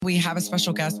We have a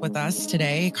special guest with us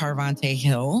today, Carvonte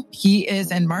Hill. He is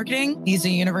in marketing. He's a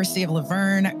University of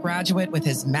Laverne graduate with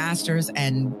his master's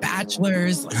and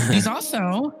bachelor's. He's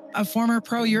also a former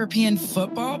pro European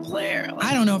football player.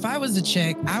 I don't know, if I was a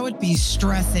chick, I would be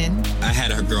stressing. I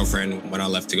had a girlfriend when I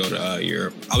left to go to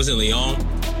Europe. I was in Lyon,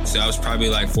 so I was probably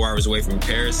like 4 hours away from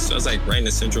Paris. So I was like right in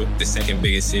the central, the second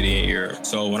biggest city in Europe.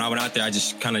 So when I went out there, I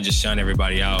just kind of shunned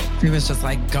everybody out. He was just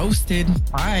like ghosted.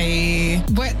 Bye.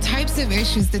 What types of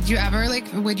issues did you ever, like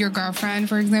with your girlfriend,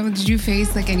 for example, did you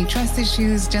face like any trust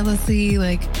issues, jealousy,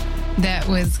 like that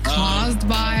was caused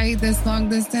by this long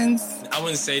distance? I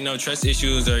wouldn't say no trust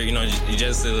issues or,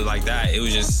 just like that. It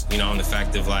was just, the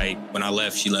fact of like, when I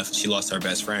left, she lost her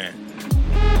best friend.